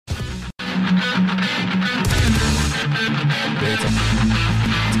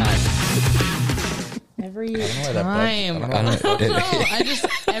Every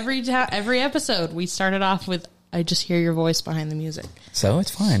time. Every episode we started off with, I just hear your voice behind the music. So it's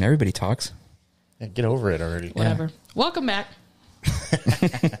fine. Everybody talks. Yeah, get over it already. Whatever. Yeah. Welcome back.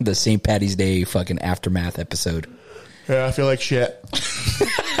 The St. Patty's Day fucking aftermath episode. Yeah, I feel like shit.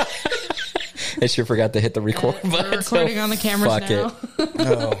 I sure forgot to hit the record button. We're recording on the cameras now.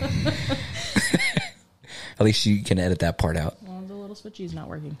 No. At least you can edit that part out. Well, the little switchy's not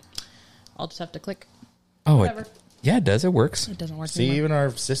working. I'll just have to click. Oh, whatever. Yeah, it does. It works. It doesn't work. See, anymore. even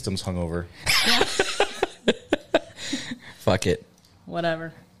our system's hungover. Yeah. Fuck it.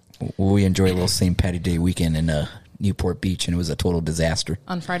 Whatever. We enjoyed a little St. Patty Day weekend in Newport Beach, and it was a total disaster.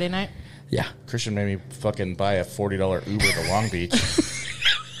 On Friday night? Yeah. Christian made me fucking buy a $40 Uber to Long Beach.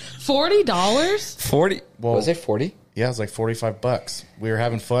 $40? 40? Well, was it 40? Yeah, it was like $45. We were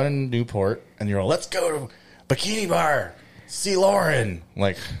having fun in Newport, and you're all, let's go to Bikini Bar, see Lauren. I'm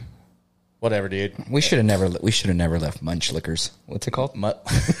like, whatever, dude. We should have never left Munch Liquors. What's it called? Mutt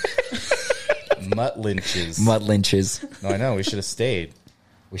Lynch's. Mutt Lynch's. No, I know. We should have stayed.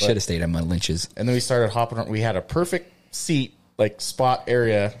 We should have stayed at Mutt Lynch's. And then we started hopping around. We had a perfect seat, like spot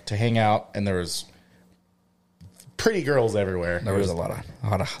area to hang out, and there was pretty girls everywhere. There was a lot of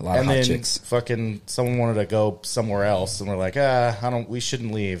and hot then chicks. Fucking someone wanted to go somewhere else, and we're like, we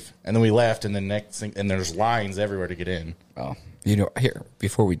shouldn't leave. And then we left, and then next thing, and there's lines everywhere to get in. Oh, here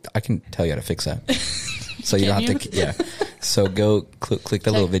I can tell you how to fix that. So you don't have to. Yeah. So go click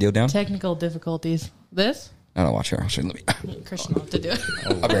that little video down. Technical difficulties. This? I don't watch her. Let me. Christian will have to do it.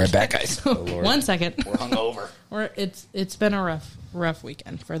 I'll be right back, guys. Oh, Lord. 1 second. We're hungover. It's been a rough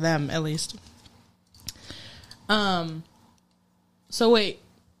weekend for them, at least. So wait,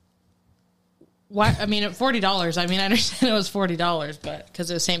 why? I mean, at $40. I mean, I understand it was $40, but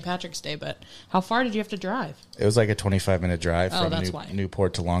because it was St. Patrick's Day. But how far did you have to drive? It was like a 25-minute drive from why.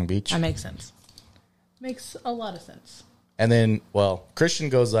 Newport to Long Beach. That makes sense. Makes a lot of sense. And then, Christian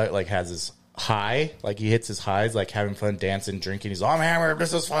goes out, like, has his high, like, he hits his highs, like, having fun, dancing, drinking. He's, I'm hammered,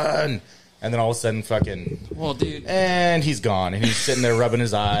 this is fun. And then all of a sudden, fucking... Well, dude. And he's gone. And he's sitting there rubbing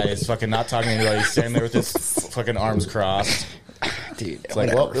his eyes, fucking not talking to anybody. He's standing there with his fucking arms crossed. Dude, it's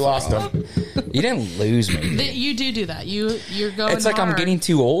like, well, we lost him. You didn't lose me. You do that. You're going It's like hard. I'm getting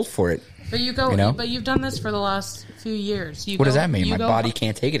too old for it. But you go. You know? But you've done this for the last few years. What does that mean? My body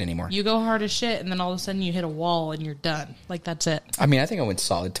can't take it anymore. You go hard as shit, and then all of a sudden you hit a wall and you're done. Like, that's it. I mean, I think I went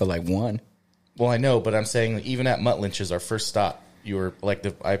solid till like 1. Well, I know, but I'm saying that even at Mutt Lynch's, our first stop, you were like,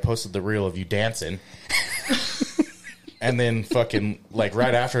 I posted the reel of you dancing. And then fucking, like,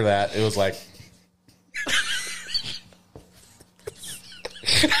 right after that, it was like...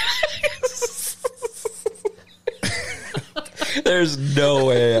 There's no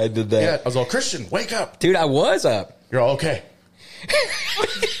way I did that. Yeah, I was all, Christian, wake up. Dude, I was up. You're all, okay.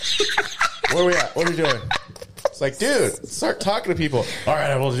 Where are we at? What are we doing? It's like, dude, start talking to people. All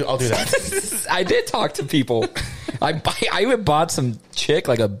right, I'll do that. I did talk to people. I even bought some chick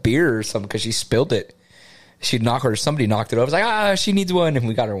like a beer or something because she spilled it. Somebody knocked it over. I was like, she needs one, and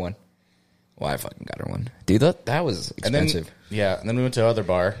we got her one. Well, I fucking got her one. Dude, that was expensive. And then we went to another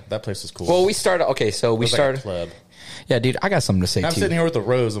bar. That place was cool. Well, we started, okay, so we started. Like a club. Yeah, dude, I got something to say, I'm too. sitting here with a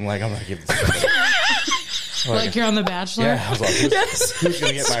rose. I'm like, I'm going to give this like you're on The Bachelor? Yeah, I was like, who's going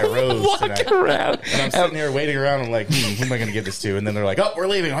to get my rose tonight? Around. And I'm sitting here waiting around. I'm like, who am I going to give this to? And then they're like, oh, we're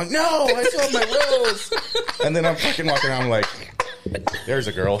leaving. I'm like, no, I still have my rose. And then I'm fucking walking around. I'm like, there's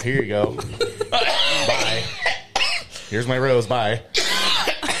a girl. Here you go. Bye. Here's my rose. Bye.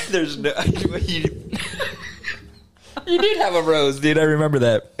 There's no... You did have a rose, dude. I remember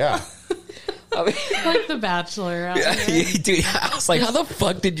that. Yeah. I mean, like The Bachelor. Out here. Dude, I was like, how the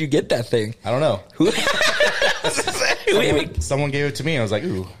fuck did you get that thing? I don't know. Who? Someone gave it to me. And I was like,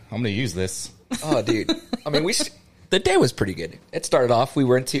 ooh, I'm going to use this. Oh, dude. I mean, the day was pretty good. It started off, we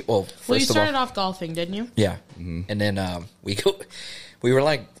went to, well, you started off golfing, didn't you? Yeah. Mm-hmm. And then we were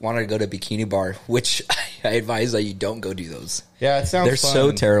like, wanted to go to Bikini Bar, which I advise that you don't go do those. Yeah, it sounds They're fun.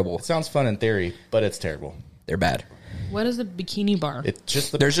 so terrible. It sounds fun in theory, but it's terrible. They're bad. What is a bikini bar? It's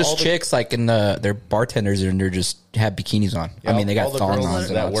just there's just chicks like in they're bartenders and they're just have bikinis on. Yeah, I mean, they got thongs on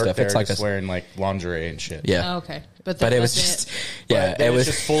and all that stuff. It's like just wearing like lingerie and shit. Yeah. Oh, okay. But it was just it was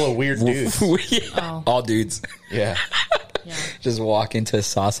just full of weird dudes. All dudes. Yeah. Yeah. Just walk into a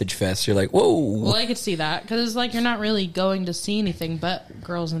sausage fest. You're like, whoa. Well, I could see that because it's like you're not really going to see anything but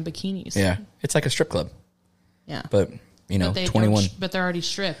girls in bikinis. Yeah, it's like a strip club. Yeah, but you know, 21. But they're already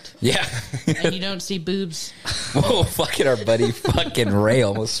stripped. Yeah, and you don't see boobs. Whoa, fucking our buddy, fucking Ray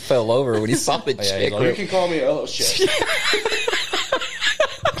almost fell over when he saw the chick. Like, you can call me. Oh shit.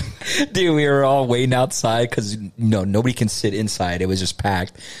 Dude, we were all waiting outside because, nobody can sit inside. It was just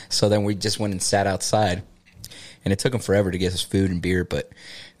packed. So then we just went and sat outside. And it took him forever to get his food and beer. But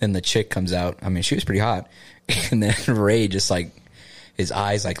then the chick comes out. I mean, she was pretty hot. And then Ray just like, his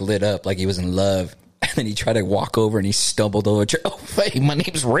eyes like lit up like he was in love. And then he tried to walk over and he stumbled over. Oh, hey, my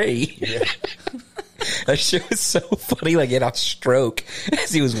name's Ray. Yeah. That shit was so funny. Like, he had a stroke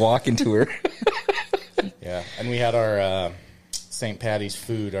as he was walking to her. Yeah. And we had our St. Patty's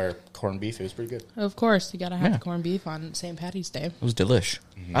food, our corned beef. It was pretty good. Of course, you gotta have the corned beef on St. Patty's Day. It was delish.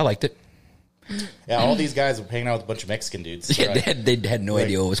 Mm-hmm. I liked it. Yeah, all these guys were hanging out with a bunch of Mexican dudes. Yeah, they had no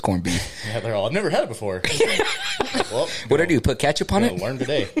idea what was corned beef. Yeah, they're all, I've never had it before. Well, what'd I do? Put ketchup on it? Learn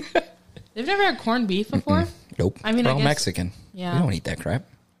today. They've never had corned beef before? Nope. I mean, we're I all guess, Mexican. Yeah. We don't eat that crap.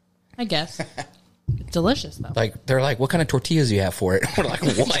 I guess. It's delicious, though. Like, they're like, what kind of tortillas do you have for it? We're like,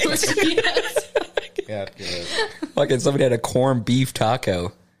 what? Tortillas. Yeah. Like, somebody had a corned beef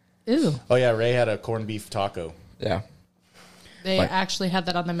taco. Ew. Oh, yeah, Ray had a corned beef taco. Yeah. They actually had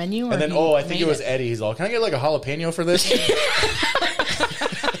that on the menu? Or And then, I think it was Eddie. He's all, can I get like a jalapeno for this?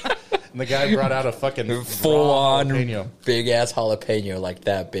 And the guy brought out a fucking full-on jalapeno. big-ass jalapeno, like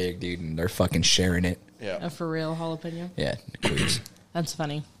that big, dude. And they're fucking sharing it. Yeah. A for real jalapeno? Yeah. That's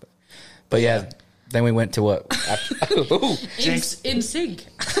funny. But yeah, then we went to what? Ooh, In sync.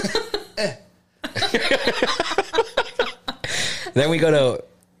 Then we go to,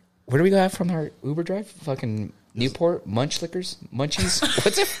 where do we go out from our Uber drive? Fucking Newport? Munchlickers? Munchies?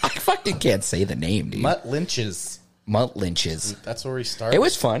 What's it? I fucking can't say the name, dude. Mutt Lynch's. Mutt Lynch's. That's where we started. It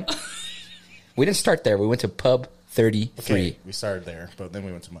was fun. We didn't start there. We went to Pub 33. Okay, we started there, but then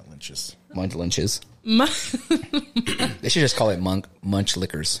we went to Mutt Lynch's. Munch Lynch's. They should just call it Munch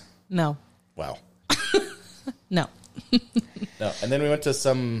Liquors. No. Wow. No. No, and then we went to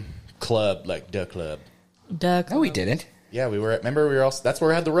some club, like the club. Duck. No, we didn't. Yeah, we were. Remember, we were also. That's where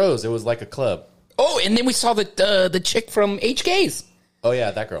we had the rose. It was like a club. Oh, and then we saw the chick from HK's. Oh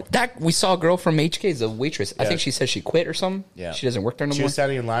yeah, that girl. We saw a girl from HK's, a waitress. I think she said she quit or something. Yeah, she doesn't work there no She more. was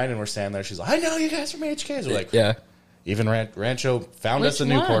standing in line, and we're standing there. She's like, "I know you guys from HK's." We're like, Yeah. Even Rancho found us Which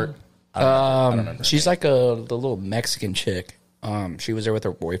in Newport. one? I don't remember. She's like the little Mexican chick. She was there with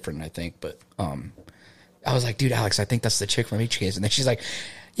her boyfriend, I think. But I was like, dude, Alex, I think that's the chick from HK's. And then she's like,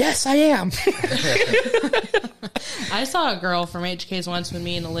 yes, I am. I saw a girl from HK's once when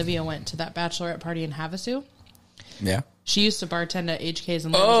me and Olivia went to that bachelorette party in Havasu. Yeah. She used to bartend at HK's,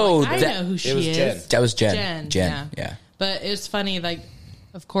 and I know who she was is. Jen. That was Jen. Yeah. But it's funny, like,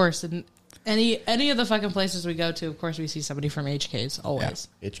 of course, in any of the fucking places we go to, of course, we see somebody from HK's always.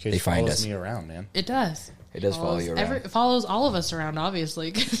 Yeah. HK's They find follows us. me around, man. It does. It does follow you around. It follows all of us around, obviously,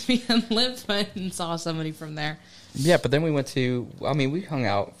 because me and Liv went and saw somebody from there. Yeah, but then we went to, we hung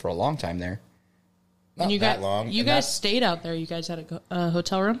out for a long time there. Not and you that guys, long. You And guys that's- stayed out there. You guys had a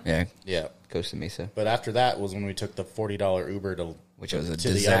hotel room? Yeah. Yeah. Costa Mesa. But after that was when we took the $40 Uber to Which was a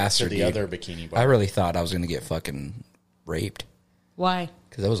to disaster, the dude. other bikini bar. I really thought I was going to get fucking raped. Why?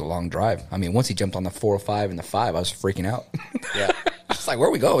 Because that was a long drive. I mean, once he jumped on the 405 and the 5, I was freaking out. Yeah. I was like, where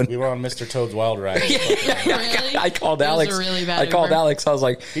are we going? We were on Mr. Toad's Wild Ride. Really? I called It was Alex. a really bad I called Uber. Alex. I was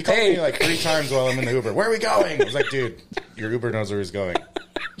like, He called hey. me like 3 times while I'm in the Uber. Where are we going? I was like, dude, your Uber knows where he's going.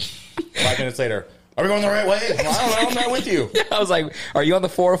 5 minutes later, are we going the right way? I'm like, I don't know. I'm not with you. I was like, are you on the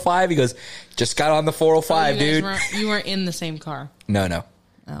 405? He goes, just got on the 405, dude. You weren't in the same car. No.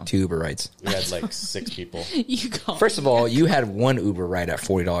 Oh. 2 Uber rides. We had like 6 people. You called. First of all, you had 1 Uber ride at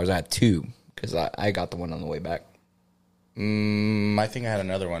 $40. I had 2 because I got the one on the way back. I think I had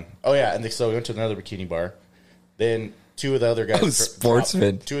another one. Oh, yeah. And so we went to another bikini bar. Then 2 of the other guys. Oh,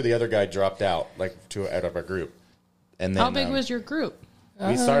 sportsman. 2 of the other guys dropped out, like 2 out of our group. And then How big was your group?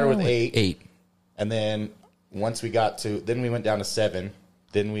 we started with 8. 8. And then once we got to, then we went down to 7.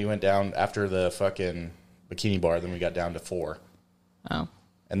 Then we went down after the fucking bikini bar. Then we got down to 4. Oh.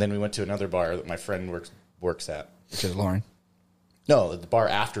 And then we went to another bar that my friend works at. Which is Lauren. No, the bar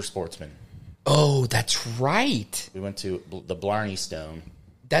after Sportsman. Oh, that's right. We went to the Blarney Stone.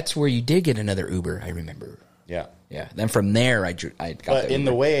 That's where you did get another Uber, I remember. Yeah. Yeah. Then from there, I got But the in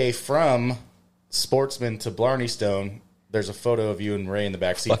Uber. the way from Sportsman to Blarney Stone, there's a photo of you and Ray in the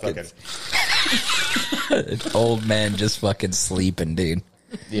back seat. Fucking- Fucking. Old man just fucking sleeping, dude.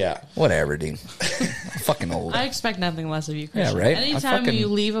 Yeah. Whatever, dude. I'm fucking old. I expect nothing less of you, Christian. Yeah, right? I Anytime fucking- you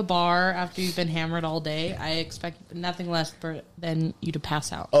leave a bar after you've been hammered all day, I expect nothing less than you to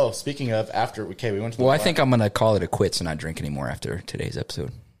pass out. Oh, speaking of, we went to the Well, I bar. think I'm going to call it a quits and not drink anymore after today's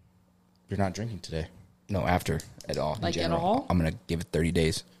episode. You're not drinking today. No, after at all. in Like, at general. all? I'm going to give it 30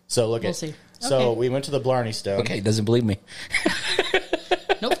 days. So look We'll at. see. So Okay. we went to the Blarney Stone. Okay, doesn't believe me.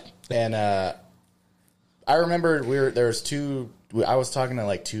 Nope. And I remember there was 2 I was talking to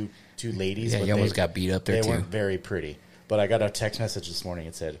like two ladies. Yeah, but you almost got beat up there they too. weren't very pretty. But I got a text message this morning.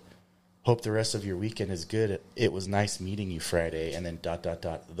 It said, "Hope the rest of your weekend is good. It was nice meeting you Friday." And then ...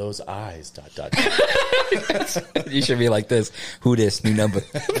 Those eyes ... You should be like this. Who this? New number.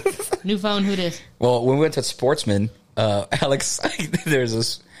 New phone. Who this? Well, when we went to Sportsman, Alex,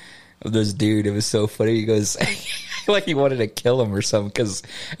 there's this dude. It was so funny. He goes, like he wanted to kill him or something because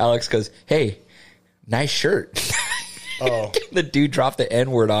Alex goes, "Hey, nice shirt." Oh, The dude dropped the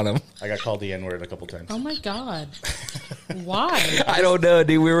N-word on him. I got called the N-word a couple times. Oh my god! Why? I don't know,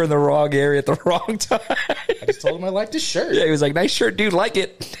 dude. We were in the wrong area at the wrong time. I just told him I liked his shirt. Yeah, he was like, "Nice shirt, dude. Like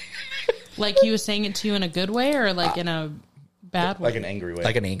it." Like he was saying it to you in a good way or like in a bad way? Like an angry way.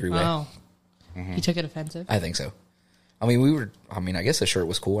 Like an angry way. Oh, he took it offensive. I think so. I guess the shirt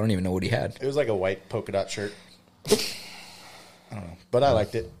was cool. I don't even know what he had. It was like a white polka dot shirt. I don't know. But I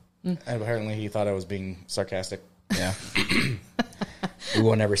liked it. And apparently he thought I was being sarcastic. Yeah. We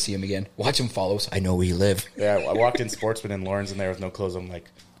won't ever see him again. Watch him follow us. I know where you live. Yeah, I walked in Sportsman and Lauren's in there with no clothes. I'm like,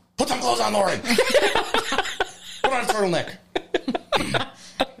 "Put some clothes on, Lauren. Put on a turtleneck."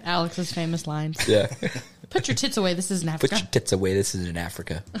 Alex's famous lines. Yeah. Put your tits away. This isn't Put Africa. your tits away. This is in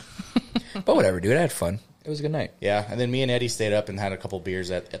Africa. But whatever, dude. I had fun. It was a good night. Yeah, and then me and Eddie stayed up and had a couple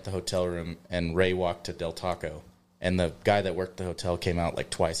beers at the hotel room, and Ray walked to Del Taco. And the guy that worked the hotel came out like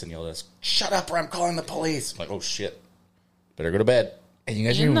twice and yelled at us, "Shut up or I'm calling the police." I'm like, "Oh, shit. Better go to bed." And you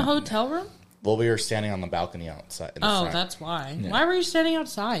guys In the hotel room? Well, we were standing on the balcony outside. In the Oh, front. that's why. Yeah. Why were you standing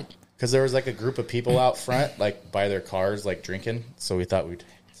outside? Because there was like a group of people out front, like by their cars, like drinking. So we thought we'd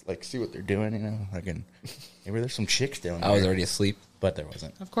like see what they're doing, you know. Like, maybe there's some chicks down there. I was already asleep. But there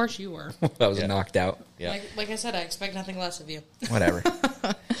wasn't. Of course you were. I was Yeah. knocked out. Yeah. Like I said, I expect nothing less of you. Whatever.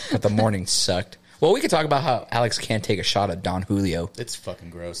 But the morning sucked. Well, we could talk about how Alex can't take a shot at Don Julio. It's fucking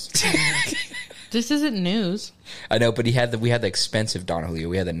gross. This isn't news. I know, but we had the expensive Don Julio.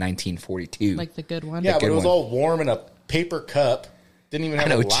 We had the 1942. Like the good one. Yeah, but good it was one. all warm in a paper cup. Didn't even I have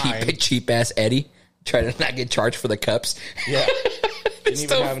know, a line. cheap ass Eddie. Trying to not get charged for the cups. Yeah. Didn't even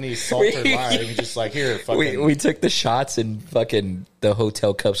So- have any salt or lime. He just like, here, fucking. We took the shots in fucking the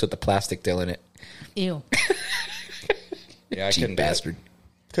hotel cups with the plastic still in it. Ew. Yeah, I Cheap couldn't bastard.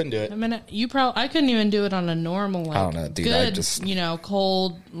 Couldn't do it. I mean, I couldn't even do it on a normal, like, I don't know, dude, good, I just-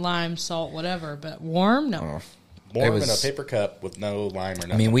 cold, lime, salt, whatever. But warm, no. Oh. Warm It was- in a paper cup with no lime or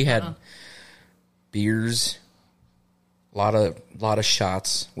nothing. I mean, we had beers, a lot of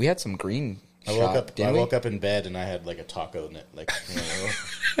shots. We had some green. I woke up in bed and I had like a taco in it. Like,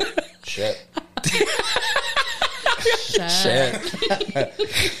 shit. Shit.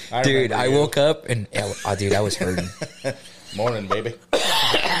 I Dude, remember I you. woke up and dude, I was hurting. Morning, baby.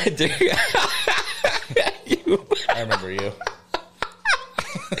 Dude, I remember you.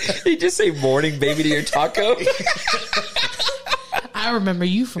 you just say morning, baby, to your taco. I remember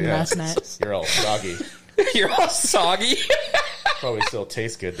you from Yeah. last night. You're all soggy. You're all soggy. Probably still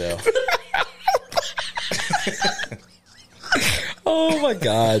tastes good though. Oh my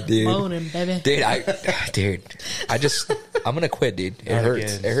god, dude. Moaning, baby. Dude, I'm gonna quit, dude. It Not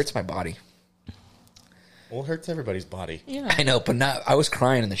hurts. again. It hurts my body. Well, it hurts everybody's body. Yeah. I know, but not. I was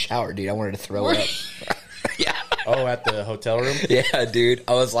crying in the shower, dude. I wanted to throw up. Yeah, Oh, at the hotel room? yeah, dude.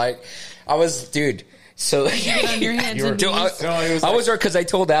 Dude. So Get on your hands You were- and Dude, knees. No, it was I like- was there because I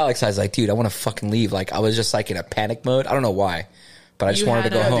told Alex, I was like, dude, I want to fucking leave. Like, I was just like in a panic mode. I don't know why, but I just wanted to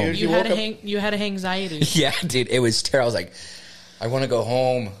go home. dude. You You had woke you had anxiety. Yeah, dude, it was terrible. I was like, I want to go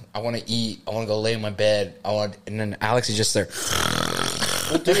home. I want to eat. I want to go lay in my bed. And then Alex is just there.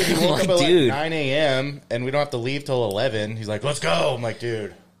 Well, dude, he woke Like, up at like dude. 9 a.m. and we don't have to leave till 11. He's like, "Let's go." I'm like,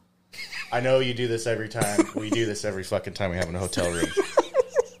 dude, I know you do this every time. We do this every fucking time we have in a hotel room.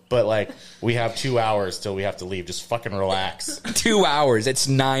 But like, we have 2 hours till we have to leave. Just fucking relax. 2 hours. It's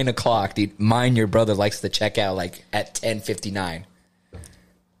 9 o'clock, dude. Mine, your brother likes to check out like at 10:59.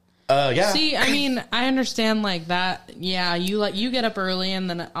 Yeah. See, I mean, I understand like that. Yeah, you get up early, and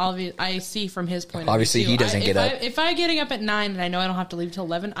then I see from his point. Obviously, of view, he doesn't get up. If I getting up at 9 and I know I don't have to leave till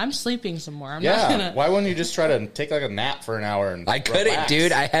 11, I'm sleeping some more. I'm not Yeah. gonna. Why wouldn't you just try to take like a nap for an hour and I couldn't, relax?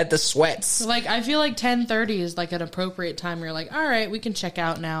 dude. I had the sweats. Like, I feel like 10:30 is like an appropriate time where you're like, all right, we can check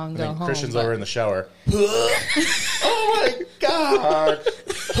out now and go And home. Christian's but- over in the shower. Oh my god.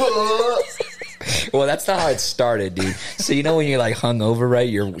 Well, that's not how it started, dude. So you know when you're like hungover, right?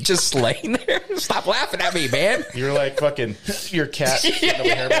 You're just laying there. Stop laughing at me, man. You're like fucking your cat. Over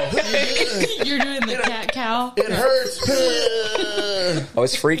hairball. You're doing the cat cow. It hurts. I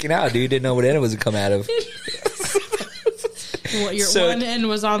was freaking out, dude. Didn't know what end it was to come out of. What, your So- one end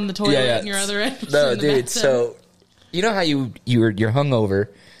was on the toilet and your other end was No, in the dude. bathtub. So you know how you're hungover,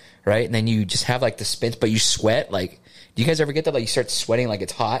 right? And then you just have like the spins, but you sweat like Do you guys ever get that? Like you start sweating like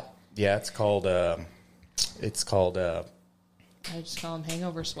it's hot? Yeah, it's called. I just call them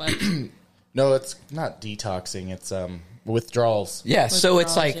hangover sweat. No, it's not detoxing. It's withdrawals. Yeah. So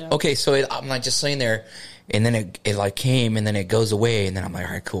it's like yeah. okay. So I'm like just laying there, and then it like came, and then it goes away, and then I'm like,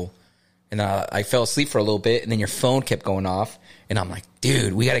 all right, cool. And I fell asleep for a little bit, and then your phone kept going off, and I'm like,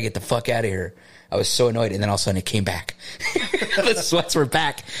 dude, we got to get the fuck out of here. I was so annoyed, and then all of a sudden it came back. The sweats were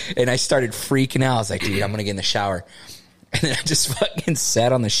back, and I started freaking out. I was like, dude, I'm going to get in the shower. And then I just fucking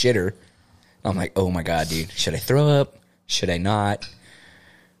sat on the shitter. I'm like, oh, my God, dude. Should I throw up? Should I not?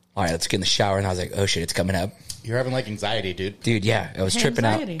 All right, let's get in the shower. And I was like, oh, shit, it's coming up. You're having like anxiety, dude. Dude, yeah, I was tripping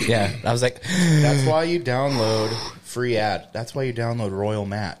Anxiety. out. Yeah, I was like, That's why you download free ad. That's why you download Royal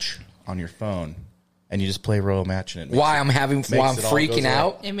Match on your phone, and you just play Royal Match, and it makes why it- I'm makes while I'm it all freaking goes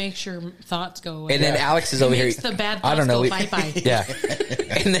out. It makes your thoughts go away. And then Alex is over here. makes the bad I don't thoughts know. go bye-bye. Yeah.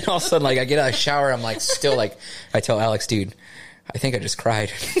 And then all of a sudden, like, I get out of the shower. I'm like, still like, I tell Alex, dude, I think I just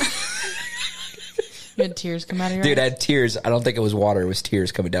cried. You had tears come out of your Dude, I eyes? had tears. I don't think it was water. It was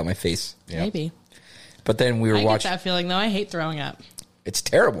tears coming down my face. Yeah. Maybe. But then we were I get watching. that feeling, though. I hate throwing up. It's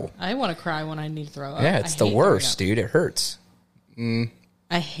terrible. I want to cry when I need to throw up. Yeah, it's I the hate worst, throwing up. dude. It hurts.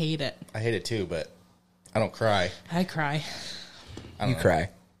 I hate it. I hate it too, but I don't cry. I cry. You cry.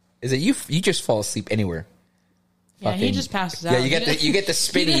 Is it you? You just fall asleep anywhere. Yeah, he Fucking- just passes out. Yeah, you get the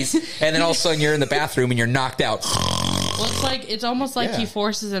spinnies, and then all of a sudden you're in the bathroom and you're knocked out. Well, it's almost like Yeah. he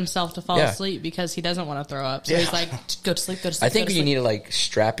forces himself to fall Yeah. asleep because he doesn't want to throw up. So Yeah. he's like, go to sleep, go to sleep. I think go to you sleep. need to like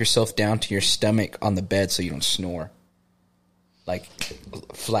strap yourself down to your stomach on the bed so you don't snore. Like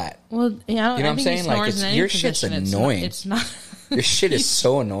flat. Well, yeah, You know what I'm think saying? He Like, snores it's- in any your shit's position. annoying. It's not. Your shit is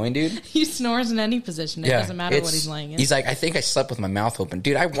so annoying, dude. He snores in any position. It doesn't matter what he's laying in. He's like, I think I slept with my mouth open.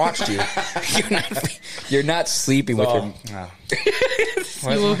 Dude, I watched you. You're not sleeping with your...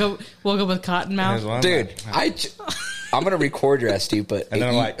 You woke up with cotton mouth. Dude, I'm going to record your ass, dude, but... And then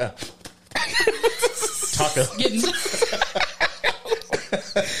I'm like, taco. Getting,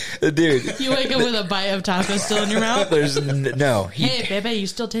 dude, you wake up with a bite of taco still in your mouth. there's... No. Hey, baby, you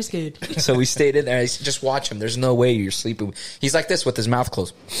still taste good. So we stayed in there. I said, just watch him. There's no way you're sleeping. He's like this with his mouth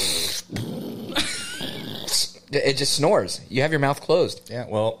closed. It just snores. You have your mouth closed. Yeah,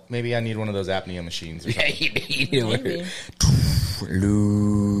 well, maybe I need one of those apnea machines. Or something. You Maybe.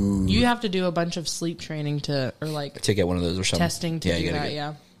 You have to do a bunch of sleep training to get one of those or something. testing to do you gotta that. get-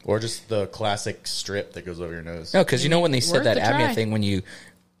 Yeah. Or just the classic strip that goes over your nose. No, because you know when they said Worth that a apnea try. thing,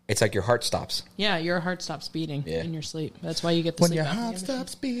 it's like your heart stops. Yeah, your heart stops beating Yeah. in your sleep. That's why you get the When sleep your apnea heart machine.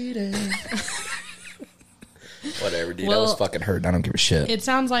 stops beating. Whatever, dude. I Well, was fucking hurting. I don't give a shit. It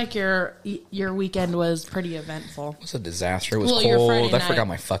sounds like your weekend was pretty eventful. It was a disaster. It was Well, your cold. Friday I night- forgot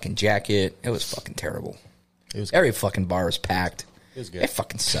my fucking jacket. It was fucking terrible. It was Every fucking bar was packed. It was good. It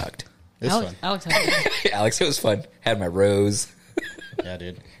fucking sucked. It was fun. Alex had Alex, it was fun. Had my rose. Yeah,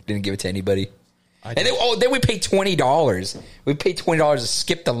 dude. Didn't give it to anybody. I And did. then we paid $20. We paid $20 to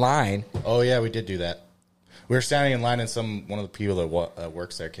skip the line. Oh yeah, we did do that. We were standing in line, and one of the people that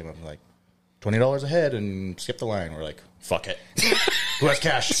works there came up and like, $20 ahead and skip the line. We're like, fuck it. Who has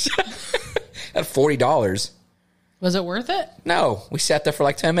cash? At $40. Was it worth it? No, we sat there for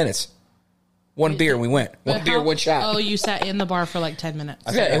like 10 minutes. One beer and we went. One But beer, how- one shot. Oh, you sat in the bar for like 10 minutes.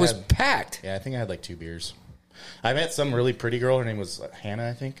 I Yeah, think it I was had- packed. Yeah, I think I had like 2 beers. I met some really pretty girl. Her name was Hannah,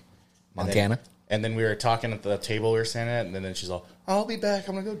 I think. And Montana. And then we were talking at the table we were standing at, and then she's all, I'll be back.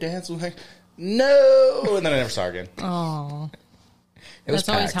 I'm going to go dance. I'm like, no. And then I never saw her again. Oh, It was that's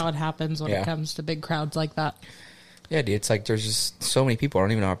always packed. how it happens when Yeah. it comes to big crowds like that. Yeah, dude. It's like there's just so many people. I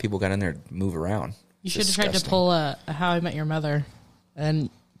don't even know how people got in there to move around. You It's should have tried to disgusting. pull a How I Met Your Mother and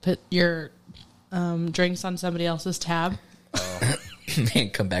put your drinks on somebody else's tab.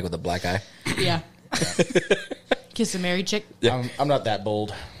 and come back with a black eye. Yeah. Kiss a married chick. I'm not that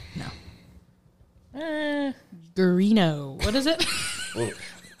bold. Garino. What is it? Whoa.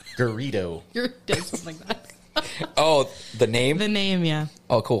 Garrido. Garino, something like that. Oh, the name? The name, yeah.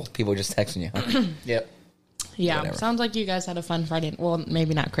 Oh, cool. People just texting you. Huh? Yep. Yeah, Whatever. sounds like you guys had a fun Friday. Well,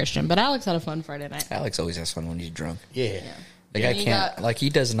 maybe not Christian, but Alex had a fun Friday night. Alex always has fun when he's drunk. Yeah. The guy And you can't. got- Like he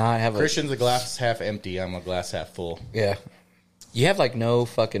does not have a. Christian's a glass half empty. I'm a glass half full. Yeah. You have like no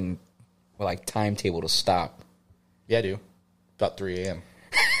fucking timetable to stop. Yeah, I do. About 3 a.m.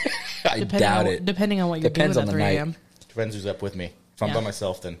 I doubt it. Depending on what you're Depends doing on at the 3 night. a.m. Depends who's up with me. If I'm Yeah. by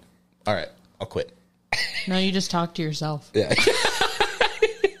myself, then all right, I'll quit. No, you just talk to yourself. Yeah.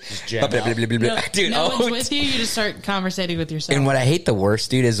 Just jam out. No, Dude, no oh, one's with you. You just start conversating with yourself. and what I hate the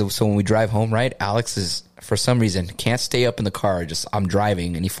worst, dude, is so when we drive home, right? Alex is for some reason can't stay up in the car. Just I'm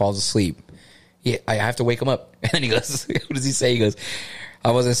driving and he falls asleep. I have to wake him up, and then he goes, "What does he say?" He goes,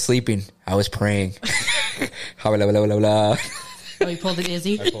 I wasn't sleeping. I was praying. Oh, you pulled an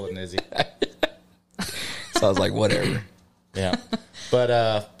Izzy? I pulled an Izzy. So I was like, whatever. Yeah.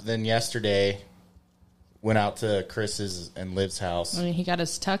 But then yesterday, went out to Chris's and Liv's house. I mean, he got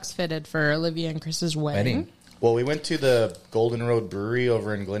his tux fitted for Olivia and Chris's wedding. Well, we went to the Golden Road Brewery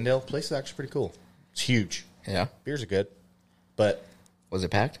over in Glendale. The place is actually pretty cool. It's huge. Yeah. Beers are good. But Was it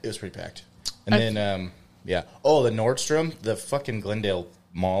packed? it was pretty packed. And then, yeah. Oh, the Nordstrom, the fucking Glendale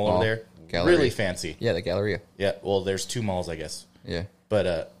mall over there. Gallery. Really fancy. Yeah, the Galleria. Yeah. Well, there's 2 malls, I guess. Yeah.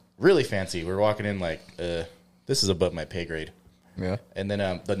 But really fancy. We were walking in like, this is above my pay grade. Yeah. And then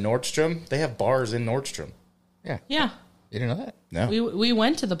the Nordstrom, they have bars in Nordstrom. Yeah. Yeah. You didn't know that? No. We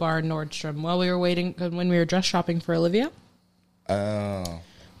went to the bar in Nordstrom while we were waiting, when we were dress shopping for Olivia. Oh.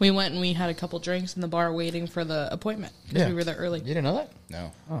 We went and we had a couple drinks in the bar waiting for the appointment. Because we were there early. You didn't know that?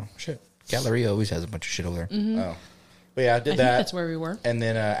 No. Oh, shit. Galleria always has a bunch of shit over there. Mm-hmm. Oh. But yeah, I did I think that. that's where we were. And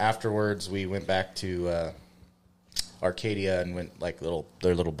then afterwards, we went back to Arcadia and went like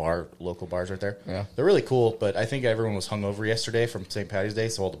their little local bars right there. Yeah. They're really cool, but I think everyone was hungover yesterday from St. Patty's Day,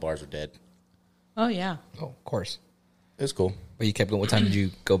 so all the bars were dead. Oh, yeah. Oh, of course. It was cool. But you kept going. What time did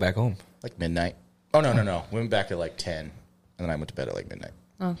you go back home? Like midnight. Oh, no. We went back at like 10, and then I went to bed at like midnight.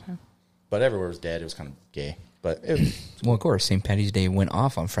 Okay. But everywhere was dead. It was kind of gay. But it was, Well, of course. St. Patty's Day went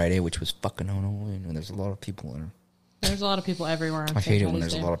off on Friday, which was fucking annoying. And there's a lot of people in there. There's a lot of people everywhere on I hate it when St.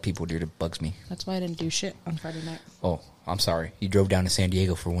 there's Patty's a Day. lot of people, dude. It bugs me. That's why I didn't do shit on Friday night. Oh, I'm sorry. You drove down to San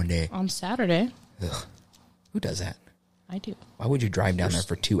Diego for one day. On Saturday, Ugh. Who does that? I do. Why would you drive down there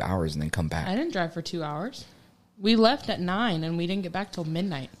for 2 hours and then come back? I didn't drive for 2 hours. We left at 9 and we didn't get back till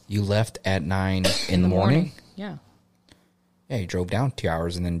midnight. You left at 9 in the morning? Yeah. Yeah, you drove down 2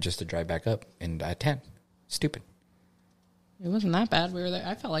 hours and then just to drive back up and at 10. Stupid. It wasn't that bad. We were there.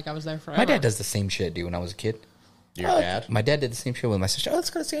 I felt like I was there forever. My dad does the same shit, dude, when I was a kid. your dad? My dad did the same shit with my sister. Oh, let's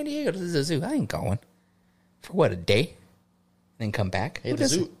go to San Diego to the zoo. I ain't going. For what, a day? Then come back? Hey, Who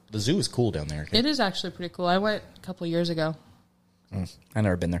does it? the zoo is cool down there. It is actually pretty cool. I went a couple years ago. I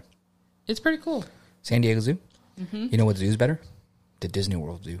never been there. It's pretty cool. San Diego Zoo? Mm-hmm. You know what zoo's better? The Disney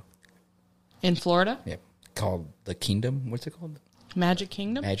World Zoo. In Florida, Yeah. Called the Kingdom. What's it called? Magic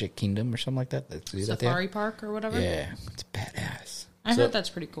Kingdom, Magic Kingdom or something like that. That's the zoo that they have. Safari Park or whatever. Yeah. It's badass. I So- heard that's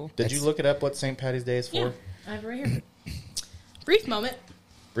pretty cool. Did you look it up what St. Patty's Day is for? Yeah, I have it right here. Brief moment.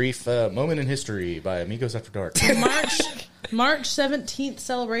 Brief moment in history by Amigos After Dark. March 17th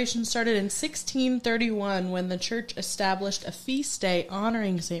celebration started in 1631 when the church established a feast day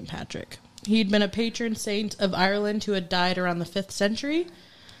honoring St. Patrick. He'd been a patron saint of Ireland who had died around the 5th century,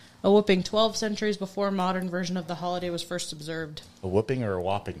 a whooping 12 centuries before a modern version of the holiday was first observed. A whooping or a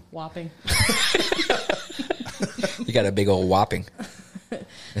whopping? Whopping. You got a big old whopping.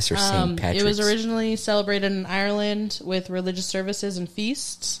 Mr. St. Patrick's. It was originally celebrated in Ireland with religious services and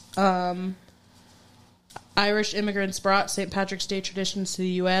feasts. Irish immigrants brought St. Patrick's Day traditions to the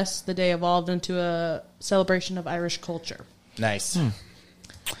U.S. The day evolved into a celebration of Irish culture. Nice.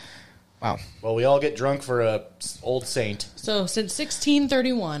 Wow. Well, we all get drunk for a old saint. So since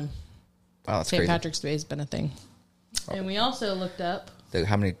 1631, Wow, that's St. crazy. Patrick's Day has been a thing. And we also looked up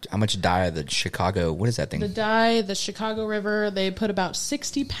How much dye the Chicago, what is that thing? the dye, the Chicago River. They put about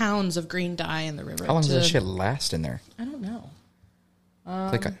 60 pounds of green dye in the river. How long does that shit last in there? I don't know.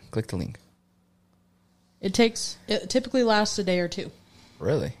 Click the link. It typically lasts a day or two.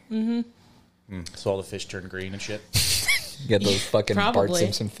 Really? So all the fish turn green and shit. You get those fucking Bart Probably.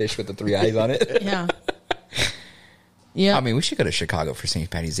 Simpson fish with the 3 eyes on it. Yeah. Yeah. I mean, we should go to Chicago for St.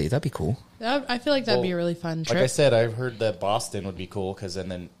 Patty's Day. That'd be cool. I feel like that'd be a Well, really fun Like trip. I said, I've heard that Boston would be cool because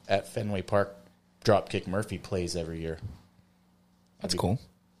then at Fenway Park, Dropkick Murphy plays every year. That's cool.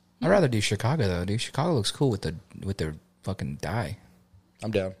 I'd rather do Chicago though, dude. Chicago looks cool with their fucking dye. I'm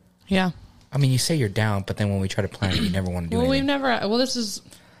down. Yeah. I mean, you say you're down, but then when we try to plan it, you never want to do Well, we've anything. never. Well, this is.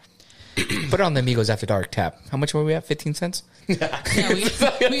 Put it on the Amigos After Dark tab. How much were we at? 15 cents? Yeah,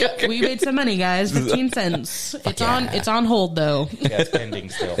 we made some money, guys. 15 cents. It's on hold though. Yeah, it's pending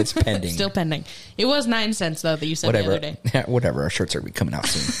still. It's pending. Still pending. It was 9 cents though that you said the whatever. other day. Yeah, whatever. Our shirts are coming out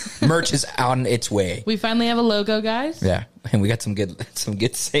soon. Merch is on its way. We finally have a logo, guys. Yeah, and we got some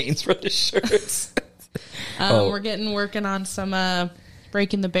good sayings for the shirts. We're working on some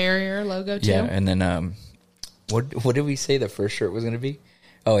breaking the barrier logo too. Yeah, and then what did we say the first shirt was going to be?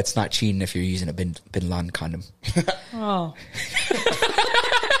 Oh, it's not cheating if you're using a Bin Laden condom. Oh,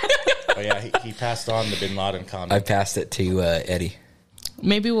 Oh yeah, he passed on the Bin Laden condom. I passed it to Eddie,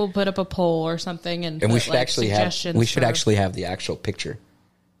 maybe we'll put up a poll or something, and and put, we should like, actually suggestions have the actual picture,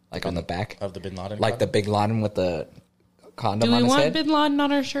 like on the back, of the Bin Laden like the condom? Big Laden with the condom Do on we his want head. Bin Laden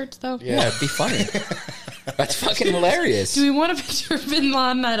on our shirts, though? Yeah, it'd be funny. That's fucking hilarious. Do we want a picture of Bin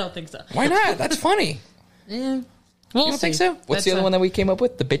Laden? I don't think so. Why not? That's funny. Yeah. We'll You don't think see. so? What's That's the other one that we came up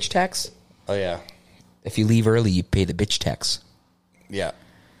with? The bitch tax? Oh, yeah. If you leave early, you pay the bitch tax. Yeah.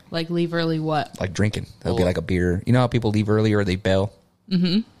 Like, leave early what? Like drinking. That'll be like a beer. You know how people leave early or they bail?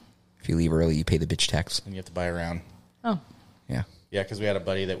 Mm-hmm. If you leave early, you pay the bitch tax. And you have to buy a round. Oh. Yeah. Yeah, because we had a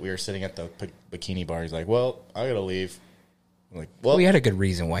buddy that we were sitting at the bikini bar. He's like, well, I got to leave. I'm like, well, We had a good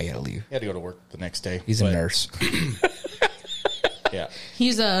reason why you had to leave. he had to go to work the next day. He's a nurse. Yeah.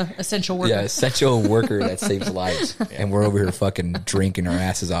 He's a essential worker. Yeah, essential worker that saves lives. And we're over here fucking drinking our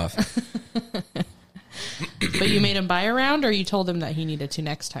asses off. But you made him buy a round, or you told him that he needed to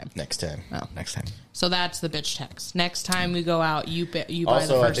next time? Next time. Oh. Next time. So that's the bitch tax. Next time we go out, you buy the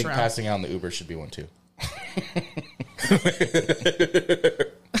Also, I first think round. passing out in the Uber should be one, too.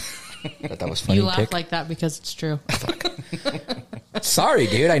 Thought that was funny. You laugh Kick. like that because it's true. Sorry,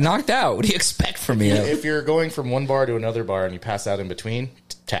 dude. I knocked out. What do you expect from me? If you're going from one bar to another bar and you pass out in between,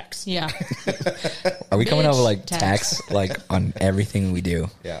 tax. Yeah. Are we coming out with like Bitch tax like on everything we do?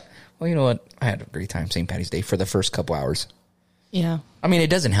 Yeah. Well, you know what? I had a great time St. Patty's Day for the first couple hours. Yeah. I mean, it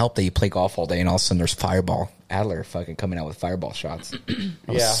doesn't help that you play golf all day and all of a sudden there's Fireball. Adler fucking coming out with Fireball shots.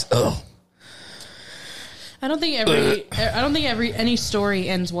 Yeah. Ugh. I don't think any story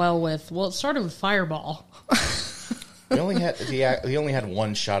ends well with, well, it started with Fireball. He only had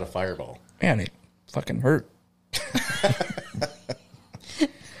one shot of Fireball. Man, it fucking hurt.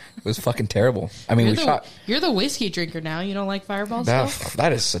 It was fucking terrible. I mean, You're the whiskey drinker now. You don't like Fireball that, stuff?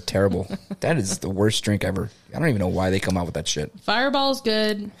 that is a terrible. That is the worst drink ever. I don't even know why they come out with that shit. Fireball's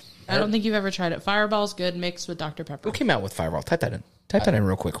good. I don't think you've ever tried it. Fireball's good mixed with Dr. Pepper. Who came out with Fireball? Type that in. Type that in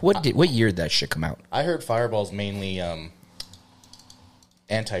real quick. What year did that shit come out? I heard Fireball's mainly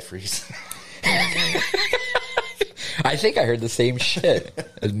antifreeze. I think I heard the same shit.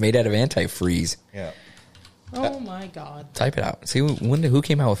 It's made out of antifreeze. Yeah. Oh my God. Type it out. See who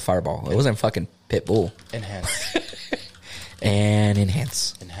came out with Fireball? It wasn't fucking Pitbull. Enhance. And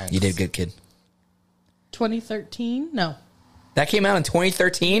Enhance. Enhance. You did good, kid. 2013? No. That came out in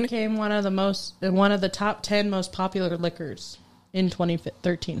 2013. Became one of the top 10 most popular liquors in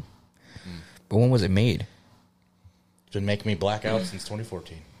 2013. But when was it made? It's been making me black out since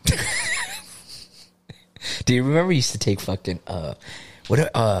 2014. Do you remember we used to take fucking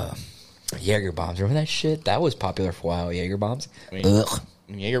Jaeger bombs? Remember that shit? That was popular for a while. Jaeger bombs. I mean, Ugh.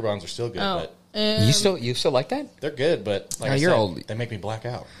 Jaeger bombs are still good, but You still like that? they're good, but like you're old. they make me black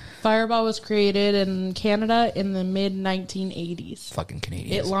out. Fireball was created in Canada in the mid 1980s. Fucking It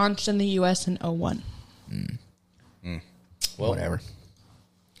Canadians. launched in the U.S. in 01. Well, Whatever.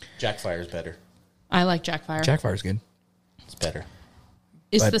 Jackfire's better. I like Jackfire. Jackfire's good. It's better.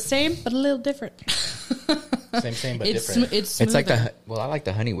 It's but- the same, but a little different. Same, but It's different. it's It's like smoother. I like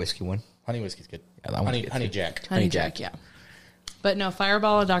the honey whiskey one. Honey whiskey's good. Yeah, that one's good Honey too. Jack. Honey Honey Jack, Jack. yeah. But no,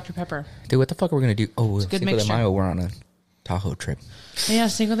 Fireball and Dr. Pepper. Dude, what the fuck are we gonna do? Oh, a good Cinco de mixture. Mayo, we're on a Tahoe trip. Yeah,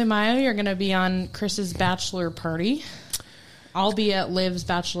 Cinco de Mayo, you're going to be on Chris's bachelor party. I'll be at Liv's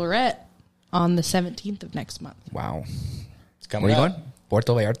bachelorette on the 17th of next month. Wow. It's coming Where are you up. going?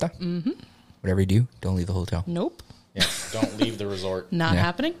 Puerto Vallarta? Mm-hmm. Whatever you do, don't leave the hotel. Nope, Yeah, don't leave the resort. not Yeah.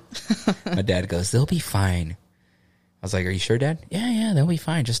 happening. My dad goes, they'll be fine. I was like, are you sure, Dad? Yeah, they'll be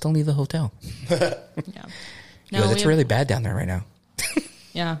fine. Just don't leave the hotel. Yeah. He goes, it's really bad down there right now.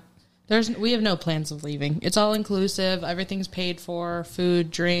 Yeah. We have no plans of leaving. It's all inclusive. Everything's paid for. Food,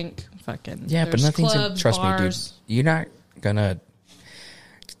 drink, fucking. Yeah, but there's nothing's clubs, trust bars. me, dude. You're not gonna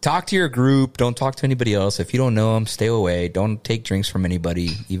talk to your group. Don't talk to anybody else. If you don't know them, stay away. Don't take drinks from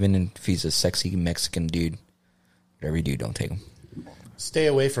anybody, even if he's a sexy Mexican dude. Whatever you do, don't take him. Stay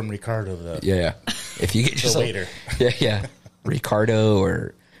away from Ricardo, Yeah. If you get the yourself, waiter. yeah, Ricardo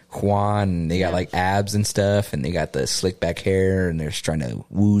or Juan, and they got like abs and stuff, and they got the slick back hair, and they're just trying to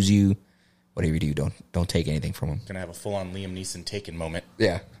wooze you. Whatever you do, don't take anything from them. Gonna have a full-on Liam Neeson Taken moment.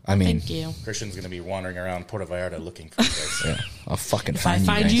 Yeah, I mean, Thank you. Christian's gonna be wandering around Puerto Vallarta looking for you guys. yeah, I'll fucking If I find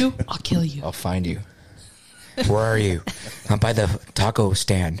find guys. you, I'll kill you. I'll find you. Where are you? I'm by the taco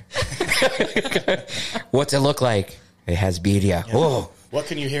stand. What's it look like? It has birria. Whoa. What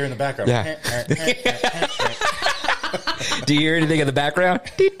can you hear in the background? Yeah. Do you hear anything in the background?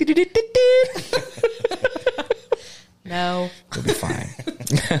 No. It'll be fine.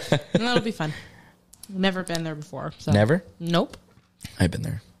 That'll be fun. Never been there before. So. Never? Nope. I've been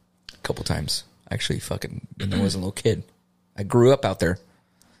there a couple times. Actually, fucking been there as a little kid. I grew up out there.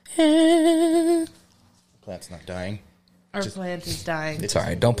 Plant's not dying. Our plant is dying. It's all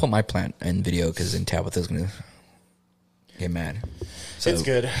right. Don't put my plant in video because then Tabitha's going to get mad. So, It's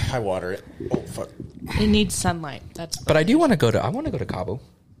good. I water it. Oh, fuck. It needs sunlight. But I do want to go to. I want to go to Cabo.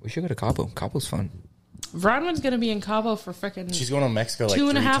 We should go to Cabo. Cabo's fun. Bronwyn's going to be in Cabo for freaking She's going to Mexico like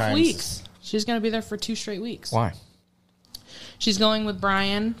 2.5 weeks. She's going to be there for 2 straight weeks. Why? She's going with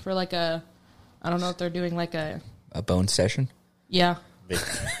Brian for like a, I don't know if they're doing like a bone session. Yeah.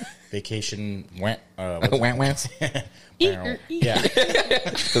 Vacation. Wants. Eat. Yeah.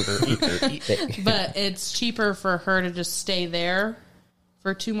 But it's cheaper for her to just stay there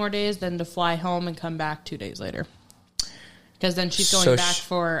for 2 more days than to fly home and come back 2 days later. Because then she's going back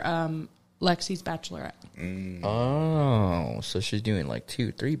for Lexi's bachelorette. Oh, so she's doing like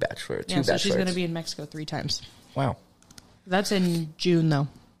 2, 3 bachelorettes. Yeah, so she's going to be in Mexico 3 times. Wow. That's in June, though.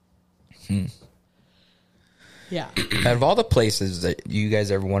 Yeah. Out of all the places that you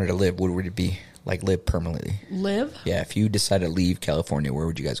guys ever wanted to live, what would it be? Like live permanently? Live? Yeah, if you decided to leave California, where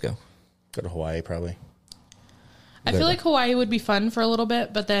would you guys go? Go to Hawaii, probably. I feel like Hawaii would be fun for a little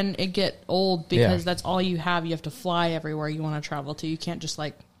bit, but then it get old because that's all you have. You have to fly everywhere you want to travel to. You can't just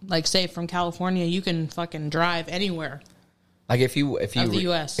like say from California, you can fucking drive anywhere. Like if you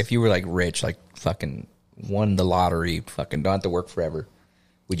the US. If you were like rich, like fucking won the lottery, fucking don't have to work forever,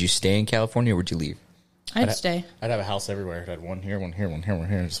 would you stay in California or would you leave? I'd stay. I'd have a house everywhere. I'd have one here, one here, one here, one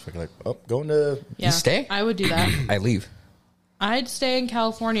here. Just fucking like, going to... Yeah, you stay? I would do that. I leave. I'd stay in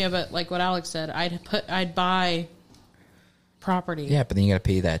California, but like what Alex said, I'd buy property. Yeah, but then you got to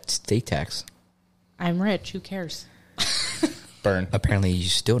pay that state tax. I'm rich. Who cares? Burn. Apparently, you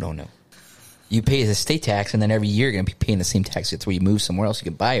still don't know. You pay the state tax, and then every year you're going to be paying the same tax. That's where you move somewhere else. You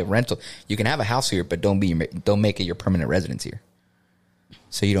can buy a rental. You can have a house here, but don't make it your permanent residence here.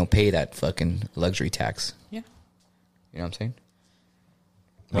 So you don't pay that fucking luxury tax. Yeah. You know what I'm saying?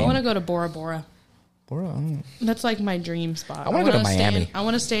 I want to go to Bora Bora. Bora. That's like my dream spot. I want to go to Miami. I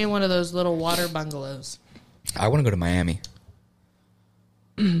want to stay in one of those little water bungalows. I want to go to Miami.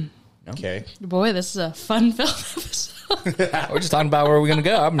 No? Okay. Boy, this is a fun-filled episode. We're just talking about where we're going to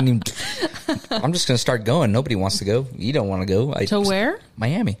go. I'm just going to start going. Nobody wants to go. You don't want to go. To where?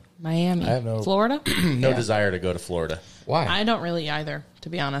 Miami. Miami. I have no... Florida? no desire to go to Florida. Why? I don't really either, to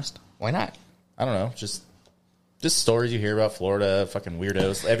be honest. Why not? I don't know. Just stories you hear about Florida, fucking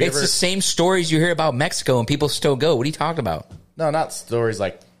weirdos. Have you It's ever... the same stories you hear about Mexico and people still go. What are you talking about? No, not stories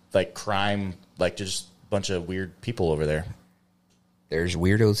like crime, like just a bunch of weird people over there. There's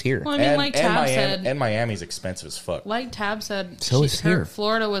weirdos here. Well, I mean, like Tab said... And Miami's expensive as fuck. Like Tab said, So is here.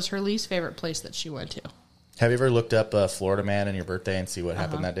 Florida was her least favorite place that she went to. Have you ever looked up Florida Man and your birthday and see what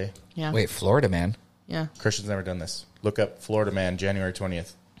happened that day? Yeah. Wait, Florida man? Yeah. Christian's never done this. Look up Florida Man, January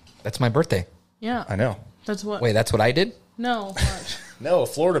 20th. That's my birthday. Yeah. I know. That's what... Wait, that's what I did? No. What? No,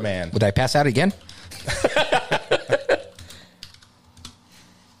 Florida Man. Would I pass out again?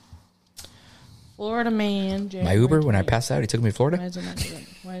 Florida man. My January Uber, when I 20th. passed out, he took me to Why Florida? is it not going?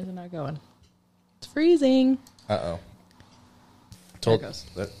 Why is it not going? It's freezing. Uh-oh. There it goes.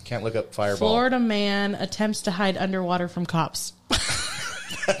 That can't look up Fireball. Florida man attempts to hide underwater from cops.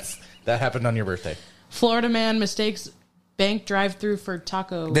 That happened on your birthday. Florida man mistakes bank drive-through for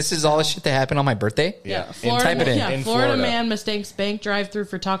taco. This is all the shit that happened on my birthday? Yeah. Florida, type it in. In Florida Florida. man mistakes bank drive-through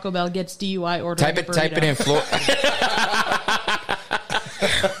for Taco Bell, gets DUI, ordering a burrito. Type it in Florida.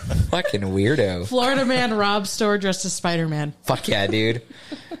 Fucking weirdo. Florida man robs store dressed as Spider-Man. Fuck yeah, dude.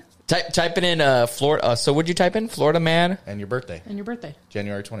 Type it in Florida. So what'd you type in? Florida man? And your birthday. And your birthday.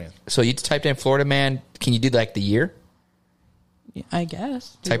 January 20th. So you typed in Florida man. Can you do like the year? Yeah, I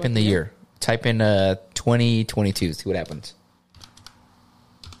guess. Do Type what in the year. Type in 2022. See what happens.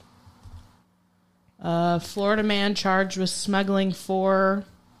 Florida man charged with smuggling 4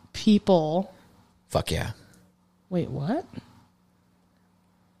 people. Fuck yeah. Wait, what?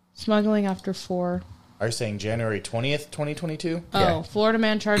 Smuggling after 4. Are you saying January 20th, 2022? Oh, Yeah. Florida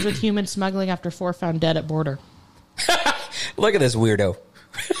man charged with human smuggling after 4 found dead at border. Look at this weirdo.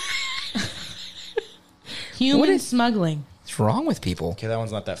 Human smuggling. What's wrong with people? Okay, that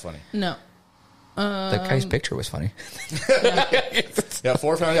one's not that funny. No. That guy's picture was funny. Yeah,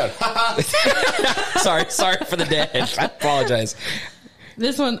 4 found out. sorry for the dead. I apologize.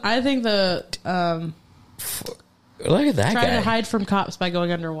 This one, I think the Look at that trying guy. to hide from cops by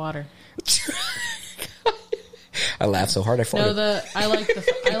going underwater. I laughed so hard I farted. No, I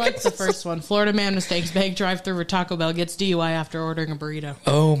like the first one. Florida man mistakes bank drive-through for Taco Bell, gets DUI after ordering a burrito.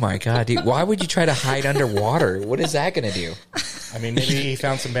 Oh my god, dude! Why would you try to hide underwater? What is that going to do? I mean, maybe he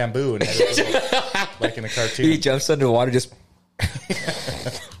found some bamboo and had it like in a cartoon. He jumps underwater, just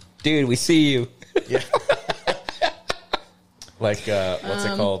dude. We see you. Yeah. Like what's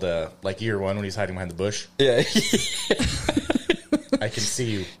it called? Like year 1 when he's hiding behind the bush. Yeah. I can see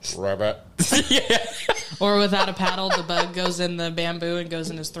you, Robert. Yeah. Or without a paddle, the bug goes in the bamboo and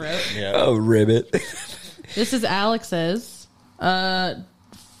goes in his throat. Yeah. Oh, ribbit. This is Alex's. Florida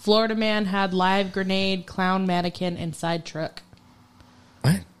man had live grenade, clown mannequin inside truck.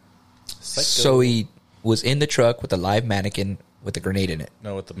 What? Psycho. So he was in the truck with a live mannequin with a grenade in it.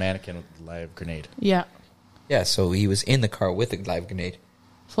 No, with the mannequin with the live grenade. Yeah. Yeah, so he was in the car with a live grenade.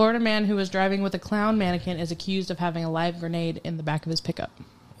 Florida man who was driving with a clown mannequin is accused of having a live grenade in the back of his pickup.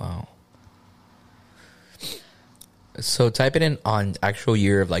 Wow. So type it in on actual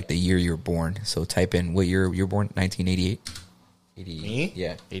year of like the year you were born. So type in what year you were born. 1988. Me?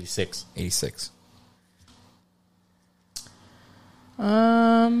 Yeah. 86. 86.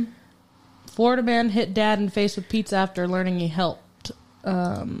 Florida man hit dad in face with pizza after learning he helped.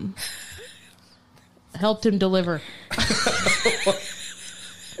 Helped him deliver.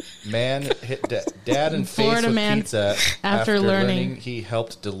 Man hit dad in face Florida with man, pizza after learning he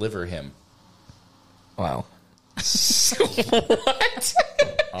helped deliver him. Wow. What?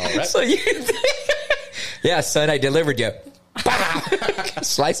 All right. So you yeah, son, I delivered you.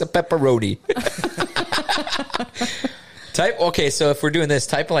 Slice of pepperoni. Okay, so if we're doing this,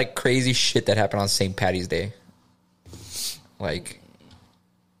 type like crazy shit that happened on St. Patty's Day. Like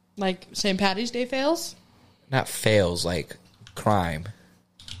St. Patty's Day fails? not fails, like crime.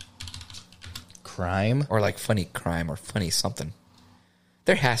 Crime? Or like funny crime or funny something.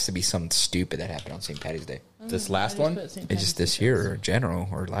 There has to be something stupid that happened on St. Patty's Day. This last one? It's just this year or general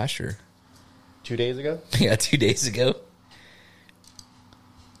or last year. 2 days ago? Yeah, 2 days ago.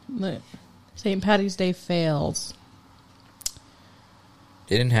 St. Patty's Day fails.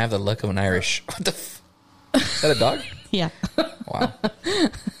 They didn't have the luck of an Irish. What the Is that a dog? Yeah. Wow.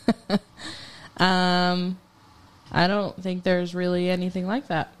 I don't think there's really anything like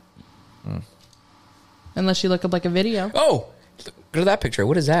that. Unless you look up like a video. Oh! Look at that picture.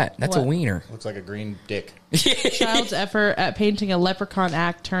 What is that? That's a What? wiener. Looks like a green dick. Child's effort at painting a leprechaun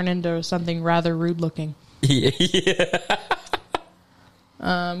act turned into something rather rude looking. Yeah.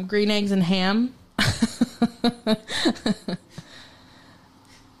 Green eggs and ham.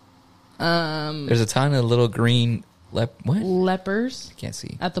 There's a ton of little green what? Lepers I can't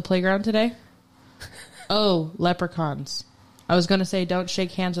see. at the playground today. Oh, leprechauns. I was going to say don't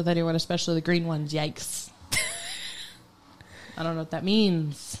shake hands with anyone, especially the green ones. Yikes. I don't know what that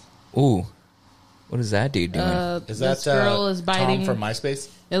means. Ooh. What is that dude doing? Is that this girl is biting. Tom from MySpace?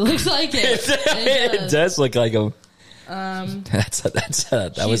 It looks like it. It does look like him.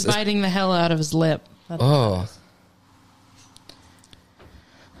 That She's was biting the hell out of his lip. That's oh.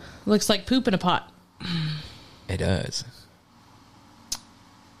 looks like poop in a pot. It does.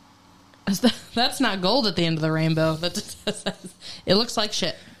 That's not gold at the end of the rainbow. It looks like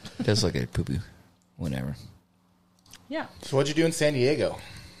shit. It does look like poo poo. Whatever. Yeah. So what'd you do in San Diego?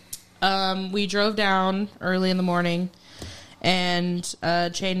 We drove down early in the morning, and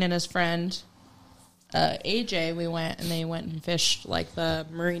Chaden and his friend AJ, we went and fished like the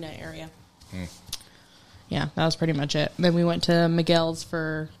marina area. Yeah, that was pretty much it. Then we went to Miguel's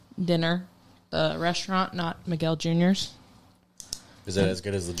for dinner, the restaurant, not Miguel Jr.'s. Is that as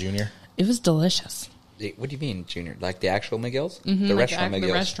good as the Junior? It was delicious. What do you mean, Junior? Like the actual Miguel's? Mm-hmm, The like restaurant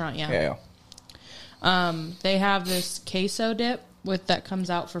Miguel's? The restaurant, yeah. Yeah. They have this queso dip that comes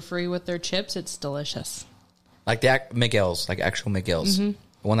out for free with their chips. It's delicious. Like the Miguel's, like actual Miguel's. The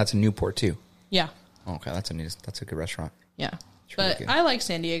one that's in Newport too. Yeah. Oh, okay, that's a good restaurant. Yeah. It's really But good. I like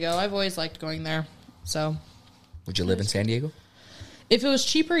San Diego. I've always liked going there. So Would you live in San Diego? if it was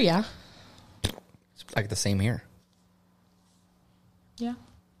cheaper, yeah. It's like the same here. Yeah.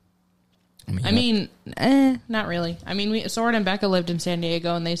 I mean, Not really. I mean, Soren and Becca lived in San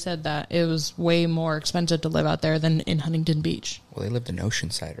Diego, and they said that it was way more expensive to live out there than in Huntington Beach. well, they lived in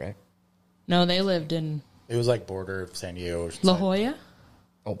Oceanside, right? No, they lived in It was like border of San Diego. Or La Jolla.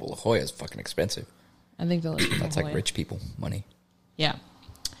 Oh, well, La Jolla is fucking expensive. I think they lived in La That's Jolla. like rich people money. Yeah.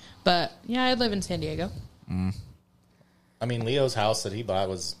 But, yeah, I live in San Diego. I mean, Leo's house that he bought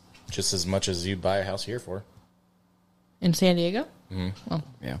was just as much as you'd buy a house here for. In San Diego? Well,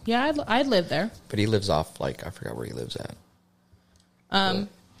 Yeah. yeah, I'd live there. But he lives off, like, I forgot where he lives at. But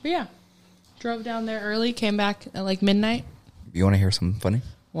yeah. Drove down there early, came back at like midnight. You want to hear something funny?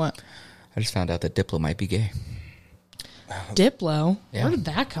 What? I just found out that Diplo might be gay. Diplo? Yeah. Where did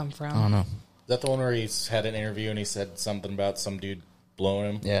that come from? I don't know. Is that the one where he had an interview and he said something about some dude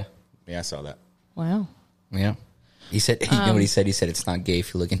blowing him? Yeah. Yeah, I saw that. Wow. Yeah. He said, you know what he said? He said it's not gay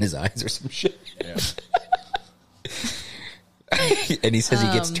if you look in his eyes or some shit. Yeah. And he says he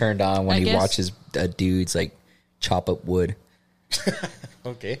gets turned on when I he guess- watches dudes like chop up wood.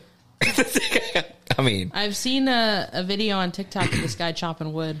 Okay. I mean, I've seen a video on TikTok of this guy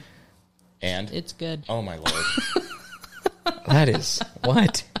chopping wood. And? It's good. Oh, my Lord. that is...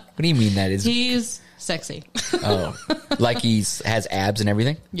 What? What do you mean that is... He's sexy. Oh. Like has abs and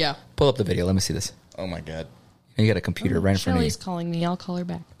everything? Yeah. Pull up the video. Let me see this. Oh, my God. You got a computer right in front of you. Shelly's calling me. I'll call her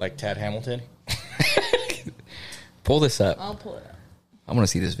back. Like Tad Hamilton? Pull this up. I'll pull it up. I want to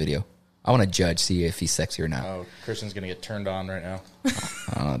see this video. I want to judge, see if he's sexy or not. Oh, Christian's going to get turned on right now.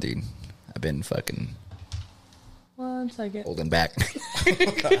 I don't know, dude. I've been fucking 1 second. holding back.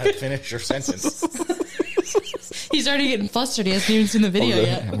 Finish your sentence. He's already getting flustered. He hasn't even seen the video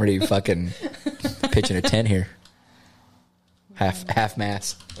yet. I'm already fucking pitching a tent here. Half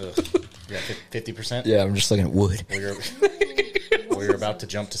mass. Ugh. You got 50%? Yeah, I'm just looking at wood. Well, you're about to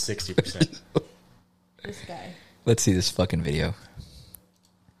jump to 60%. This guy. Let's see this fucking video.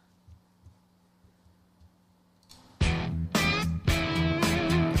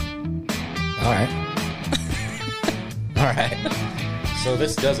 All right. All right. So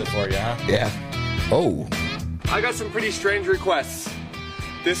this does it for you, huh? Yeah. Oh. I got some pretty strange requests.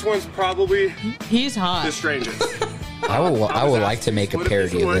 This one's probably He's hot. the strangest. I would like to make a Split parody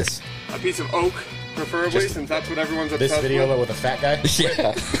piece of wood, this. A piece of oak, preferably, Just since that's what everyone's This obsessed video with. with a fat guy?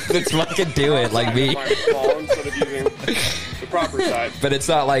 Yeah. Let's fucking do it like me. Small instead of using the proper side. But it's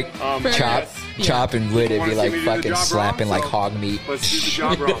not like chop yes. and wood. It'd be Wanna see like me do the fucking job slapping wrong? like So, hog meat. Let's do the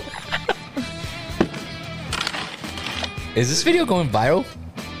job wrong. Is this video going viral?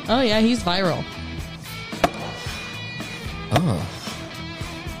 Oh, yeah, he's viral. Oh.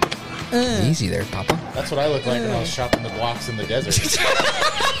 Easy there, Papa. That's what I looked like when I was shopping the blocks in the desert.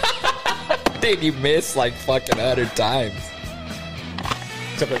 Dude, you missed like fucking 100 times.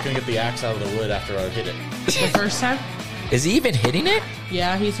 Except I couldn't get the axe out of the wood after I hit it. The first time? Is he even hitting it?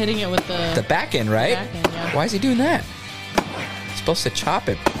 Yeah, he's hitting it with The back end, right? Back end, yeah. Why is he doing that? He's supposed to chop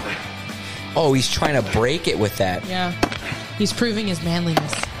it. Oh, he's trying to break it with that. Yeah. He's proving his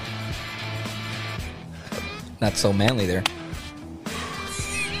manliness. Not so manly there.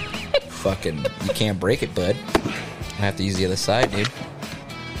 Fucking, you can't break it, bud. I have to use the other side, dude.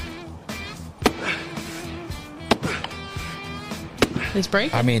 His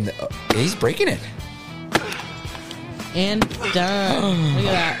break? I mean, he's breaking it. And done. Look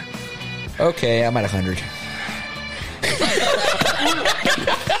at that. Okay, I'm at 100.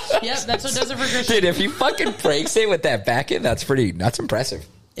 Yep, that's what does it for Christian. Dude, if he fucking breaks it with that back end, that's impressive.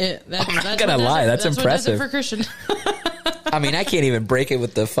 I'm not gonna lie, that's impressive. What does it for Christian. I mean, I can't even break it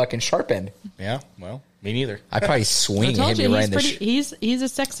with the fucking sharp end. Yeah, well, me neither. I probably I swing and told hit you, me right he's in the pretty. He's a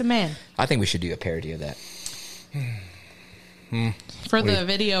sexy man. I think we should do a parody of that. For the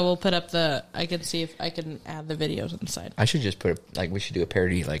video, we'll put up I can see if I can add the videos inside. I should just we should do a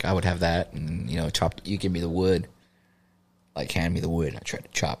parody. Like, I would have that, and, you give me the wood. Like, hand me the wood. I try to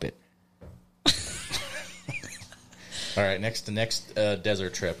chop it. All right, next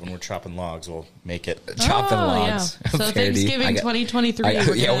desert trip when we're chopping logs, we'll make it. Chopping logs. Yeah. So Parody. Thanksgiving 2023, we're we're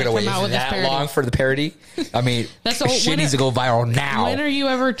gonna gonna come wait out with this that parody. long for the parody. I mean, That's the whole- shit when needs are- to go viral now. When are you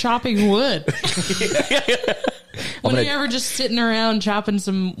ever chopping wood? When are gonna- you ever just sitting around chopping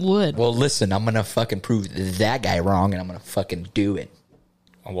some wood? Well, listen, I'm gonna fucking prove that guy wrong, and I'm gonna fucking do it.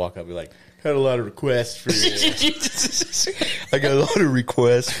 I'll walk up and be like, had a lot of requests for you. I got a lot of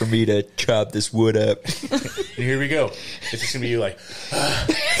requests for me to chop this wood up. And here we go. It's just going to be you like,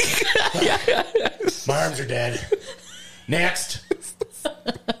 my arms are dead. Next.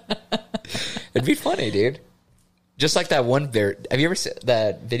 It'd be funny, dude. Just like that one. Have you ever seen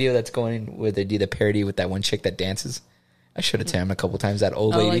that video that's going where they do the parody with that one chick that dances? I showed it to him a couple times. That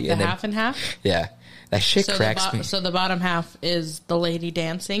old lady, like the and then, half and half? yeah, that shit So cracks me. So the bottom half is the lady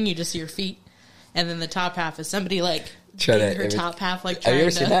dancing. You just see her feet. And then the top half is somebody like Try getting to- her top half like Have trying you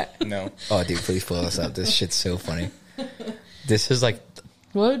ever to. seen that? No. Oh, dude, please pull this up. This shit's so funny. This is like,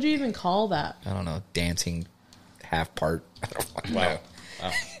 What would you even call that? I don't know, dancing half part. I don't fucking know.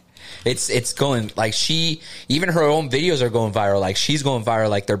 Wow. It's going like even her own videos are going viral. Like, she's going viral,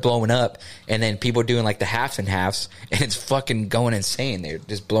 like they're blowing up, and then people doing like the halves and halves, and it's fucking going insane. They're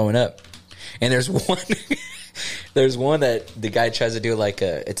just blowing up. And there's one that the guy tries to do like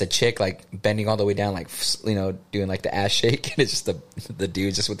it's a chick like bending all the way down, like, doing like the ass shake, and it's just the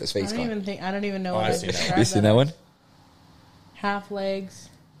dude just with his face I going. don't even know Oh, what I've to seen that describe You seen that one? Half legs,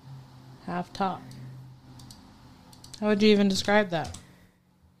 half top. How would you even describe that?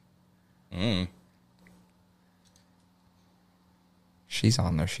 She's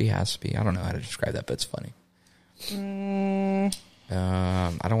on there. She has to be. I don't know how to describe that, but it's funny. I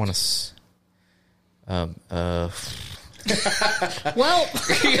don't want to. Well,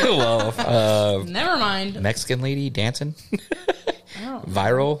 never mind. Mexican lady dancing, Oh.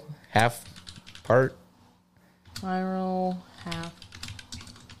 viral half apart. Viral half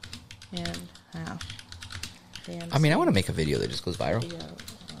and half. I mean, I want to make a video that just goes viral. Video on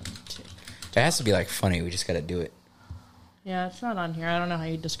TikTok. It has to be like funny. We just got to do it. Yeah, it's not on here. I don't know how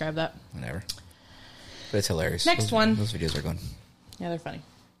you describe that. Whatever. But it's hilarious. Next one. Those videos are good. Yeah, they're funny.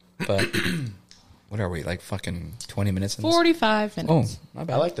 But what are we, like fucking 20 minutes in this? 45 minutes. Oh, my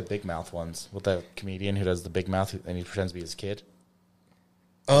bad. I like the big mouth ones with the comedian who does the big mouth and he pretends to be his kid.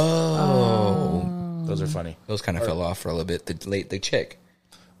 Oh. Those are funny. Those kind of fell off for a little bit. The chick.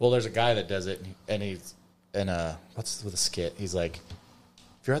 Well, there's a guy that does it, and he's in a what's with a skit. He's like,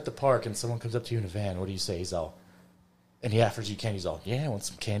 if you're at the park and someone comes up to you in a van, what do you say? He's all, and he offers you candy. He's all, yeah, want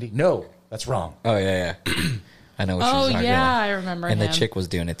some candy? No, that's wrong. Oh, yeah. I know what she's Oh, talking yeah, about. I remember And him. the chick was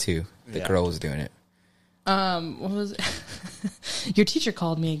doing it, too. The Yeah. girl was doing it. What was it? Your teacher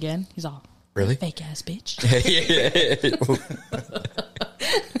called me again. He's all, Really? fake ass bitch.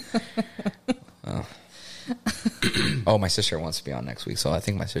 Oh, my sister wants to be on next week, so I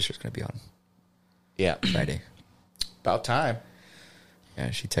think my sister's going to be on Yeah, Friday. about time.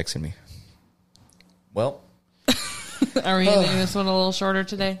 Yeah, she texted me. Well, Are we going to do this one a little shorter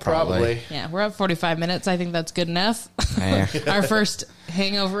today? probably. Yeah, we're at 45 minutes. I think that's good enough. Yeah. Our first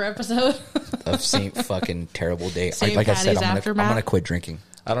hangover episode. The same fucking terrible day. St. Like I said, Patty's I'm aftermath. going to quit drinking.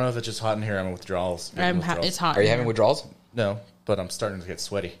 I don't know if it's just hot in here. I'm in withdrawals. Withdrawals. It's hot. Are you in having here. withdrawals? No, but I'm starting to get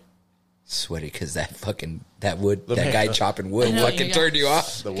sweaty. Sweaty because that wood, The that man- guy chopping wood I know, fucking you turned got- you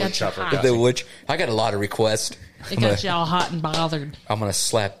off. The Got wood you chopper. hot. got The me. wood. I got a lot of requests. It got you all hot and bothered. I'm gonna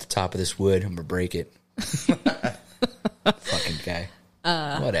slap the top of this wood. I'm gonna break it. Fucking guy.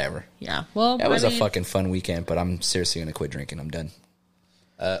 Whatever. Yeah. Well, That was I a mean, fucking fun weekend, but I'm seriously gonna quit drinking. I'm done.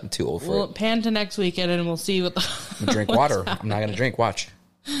 I'm too old for We'll it. pan to next weekend and we'll see what the. I'm gonna drink water. I'm not gonna drink. Watch.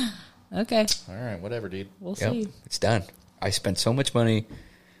 Okay. All right, whatever, dude. We'll Yep, see. it's done. I spent so much money.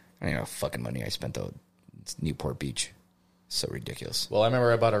 I don't know fucking money I spent though. It's Newport Beach. So ridiculous. Well, I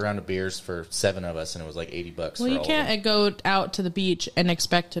remember I bought a round of beers for 7 of us, and it was like $80. Well, for you all can't of them. go out to the beach and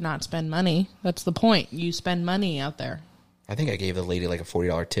expect to not spend money. That's the point. You spend money out there. I think I gave the lady like a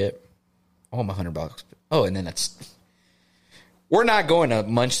 $40 tip. Oh, I'm $100. Oh, and then we're not going to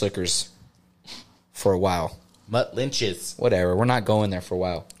Munch Liquors for a while. Mutt lynches. Whatever. We're not going there for a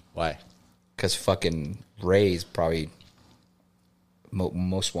while. Why? Because fucking Ray's probably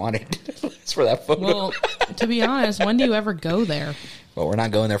most wanted. It's for that photo. Well, to be honest, when do you ever go there? Well, we're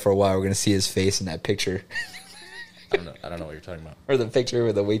not going there for a while. We're going to see his face in that picture. I don't know what you're talking about. Or the picture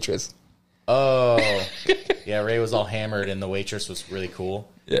with the waitress. Oh, yeah. Ray was all hammered, and the waitress was really cool.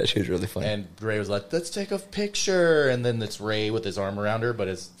 Yeah, she was really funny. And Ray was like, "Let's take a picture." And then it's Ray with his arm around her, but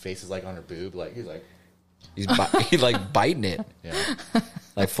his face is like on her boob. Like he's like, He's like biting it. yeah.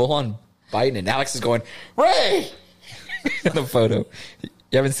 Like full on biting it. And Alex is going, Ray! In the photo.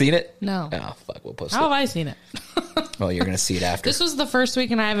 You haven't seen it? No. Oh, fuck. We'll post How have it. I seen it? Well, you're going to see it after. This was the first week,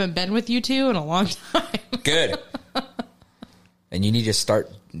 and I haven't been with you two in a long time. Good. And you need to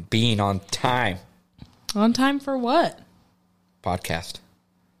start being on time. On time for what? Podcast.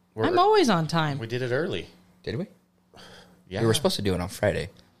 I'm always on time. We did it early. Did we? Yeah, We were supposed to do it on Friday.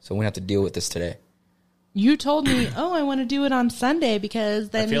 So we don't have to deal with this today. You told me, oh, I want to do it on Sunday because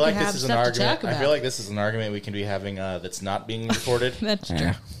then I we feel can like have this is an stuff to argument. talk about. I feel like this is an argument we can be having that's not being recorded. That's true.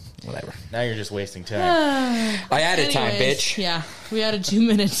 Yeah. Whatever. Now you're just wasting time. I added time, Anyways, bitch. Yeah, we added 2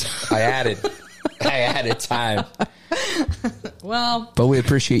 minutes. I added time. Well, But we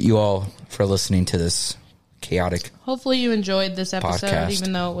appreciate you all for listening to this chaotic. hopefully you enjoyed this episode, Podcast.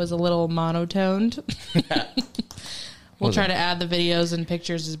 even though it was a little monotoned. We'll try to add the videos and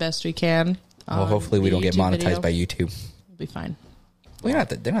pictures as best we can. Well, on hopefully we the don't get YouTube monetized video. by YouTube. We'll be fine. We don't have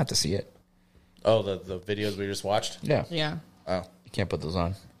to, they don't have to see it. Oh, the videos we just watched. Yeah. Yeah. Oh, You can't put those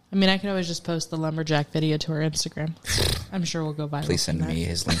on. I mean, I can always just post the lumberjack video to our Instagram. I'm sure we'll go viral. Please send from that. me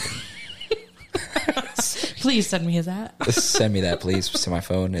his link. Please send me his at. Send me that, please, to my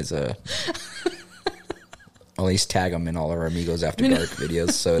phone. As a, at least tag him in all of our Amigos After Dark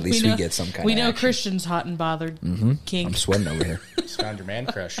videos, so at least we get some kind We of know action. Christian's hot and bothered. King. I'm sweating over here. just found your man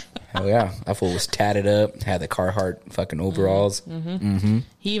crush. Hell yeah, that fool was tatted up, had the Carhartt fucking overalls.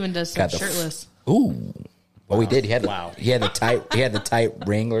 He even does some Got the f- shirtless. Ooh, well, we did. He had Wow. he had the tight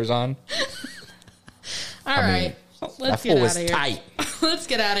Wranglers on. All right. That Let's fool get out was of here. tight, Let's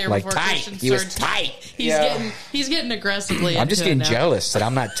get out of here like before tight. Christian He was starts. tight. He's getting aggressively. I'm just into it getting now. jealous that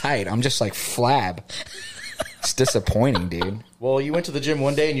I'm not tight. I'm just like flab. It's disappointing, dude. Well, you went to the gym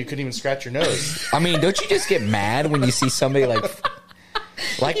one day and you couldn't even scratch your nose. I mean, don't you just get mad when you see somebody like You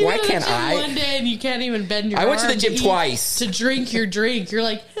why go to the can't gym I? One day and you can't even bend your. I went to the arm gym eat- twice. to drink your drink. You're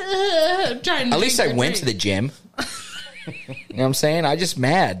like, I'm trying to. At least I went to the gym. You know what I'm saying? I just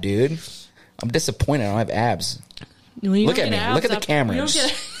mad, dude. I'm disappointed. I don't have abs. Well, you Look don't at get me. abs Look at the after- cameras.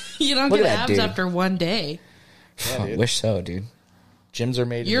 You don't Look get at that abs dude. after one day. Yeah, I dude. wish so, dude. Gyms are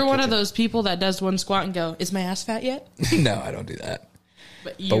made. You're in the one of kitchen. those people that does one squat and go, "Is my ass fat yet?" No, I don't do that.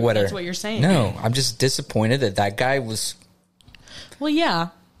 But But that's what you're saying. No, I'm just disappointed that guy was, Well, yeah.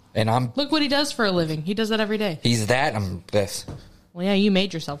 and Look what he does for a living. He does that every day. he's that. I'm this. Well, yeah, you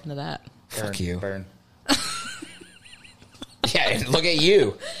made yourself into that. Fuck you. Burn. Yeah, and look at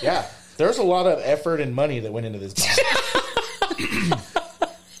you. Yeah, there's a lot of effort and money that went into this body.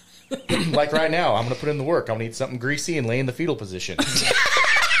 Like right now, I'm going to put in the work. I'm going to eat something greasy and lay in the fetal position.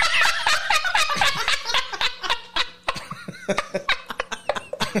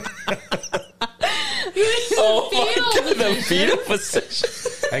 Oh my God, the fetal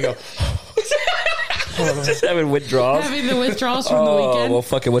position. I go, Just having withdrawals. Having the withdrawals from the Oh, weekend. well,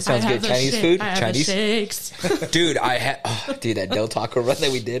 fuck it. What sounds I have good? the Chinese shake- food? I have the Chinese? shakes. Dude, dude, that Del Taco run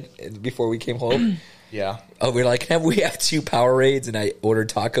that we did before we came home. yeah. Oh, we were like, we have 2 Powerades, and I ordered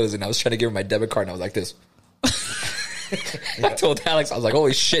tacos, and I was trying to give her my debit card, and I was like this. I told Alex, I was like,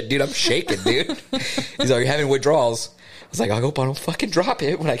 holy shit, dude, I'm shaking, dude. He's like, you're having withdrawals. I was like, I hope I don't fucking drop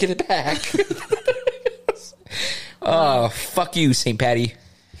it when I get it back. Oh, fuck you, St. Patty.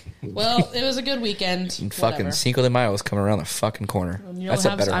 Well, it was a good weekend. And fucking Whatever. Cinco de Mayo is coming around the fucking corner. You'll That's a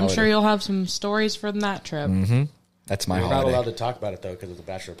have- better I'm holiday. sure you'll have some stories from that trip. That's my We're not holiday. allowed to talk about it, though, because it's a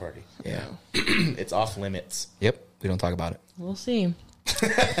bachelor party. Yeah. It's off limits. Yep. We don't talk about it. We'll see.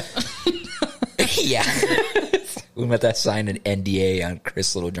 Yeah. We met that signed an NDA on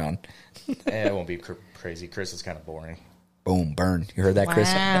Chris Littlejohn. It won't be crazy. Chris is kind of boring. Boom, burn. You heard that,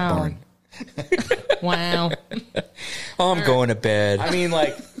 Chris? Wow. Burn. Wow. Oh, I'm going to bed. I mean,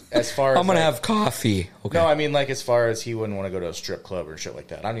 like, as far as I'm going to like- have coffee. Okay. No, I mean, like, as far as he wouldn't want to go to a strip club or shit like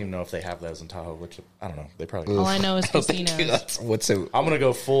that. I don't even know if they have those in Tahoe, which, I don't know. They probably All I know is casinos. That's what's so. I'm going to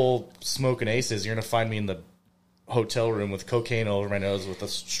go full smoking aces. You're going to find me in the hotel room with cocaine all over my nose with the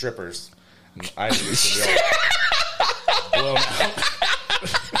strippers. And I just gonna be all blown out.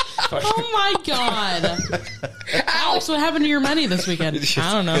 Oh my God. Alex, what happened to your money this weekend?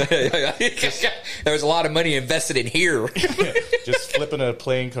 I don't know. There was a lot of money invested in here. Just flipping a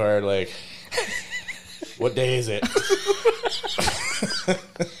playing card like, what day is it?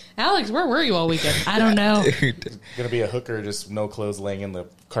 Alex, where were you all weekend? I don't know. Dude. Going to be a hooker, just no clothes laying in the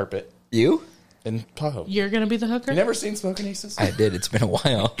carpet You? in Tahoe. You're going to be the hooker? You never seen Smoking Aces? I did. It's been a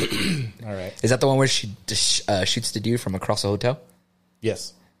while. All right. Is that the one where she shoots the dude from across the hotel?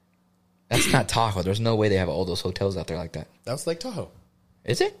 Yes. That's not Tahoe. There's no way they have all those hotels out there like that. That was Lake Tahoe.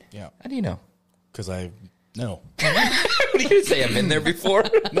 Is it? Yeah. How do you know? Because I... No. What are you going to say? I've been there before?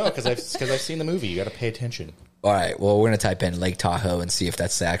 No, because I've seen the movie. You got to pay attention. All right. Well, we're going to type in Lake Tahoe and see if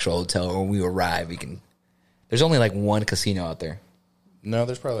that's the actual hotel. Or when we arrive, we can... There's only like one casino out there. No,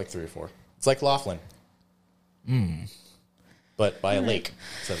 there's probably like 3 or 4. It's like Laughlin. But by a lake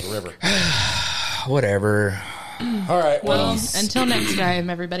instead of a river. Whatever. All right. Well, Well, until next time,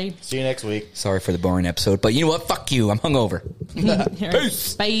 everybody. see you next week. Sorry for the boring episode, but you know what? Fuck you. I'm hungover.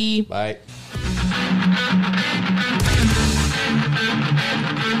 Peace. Bye. Bye.